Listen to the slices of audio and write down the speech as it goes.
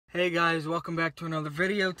Hey guys, welcome back to another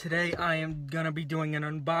video. Today I am gonna be doing an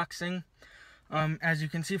unboxing. As you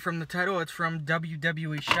can see from the title, it's from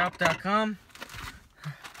www.shop.com.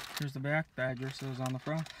 Here's the back. The address is on the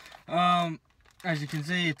front. As you can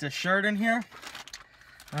see, it's a shirt in here.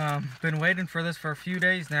 Been waiting for this for a few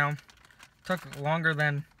days now. Took longer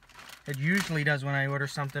than it usually does when I order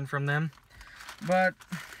something from them, but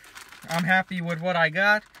I'm happy with what I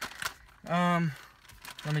got.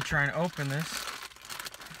 Let me try and open this.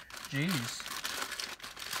 Jeez,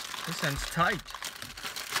 this thing's tight.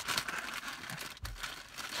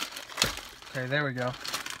 Okay, there we go.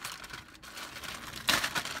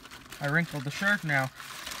 I wrinkled the shirt now.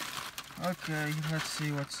 Okay, let's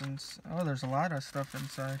see what's inside. Oh, there's a lot of stuff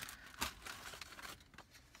inside.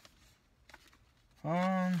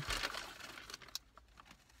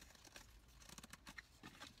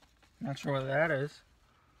 Not sure what that is.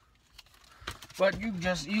 But you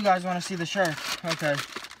guys want to see the shirt. Okay.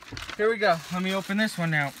 Here we go. Let me open this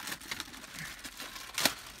one now.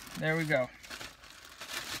 There we go.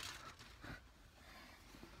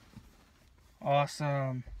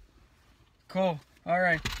 Awesome. Cool.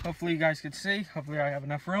 Alright. Hopefully you guys can see. Hopefully I have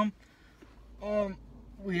enough room. I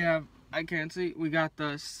can't see. We got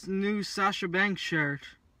the new Sasha Banks shirt.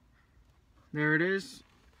 There it is.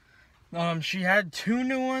 She had two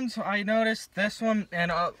new ones, I noticed. This one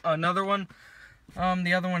and another one.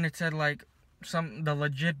 The other one, it said like the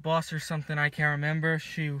legit boss or something. I can't remember.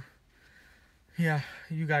 Yeah,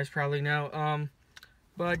 you guys probably know.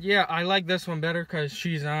 But yeah, I like this one better because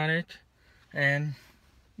she's on it. And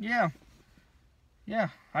yeah,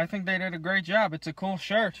 I think they did a great job. It's a cool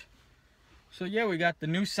shirt. So yeah, we got the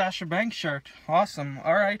new Sasha Banks shirt. Awesome.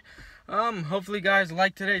 Alright. Hopefully you guys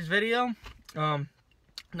liked today's video. Don't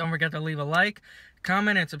forget to leave a like,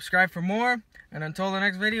 comment, and subscribe for more. And until the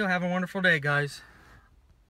next video, have a wonderful day, guys.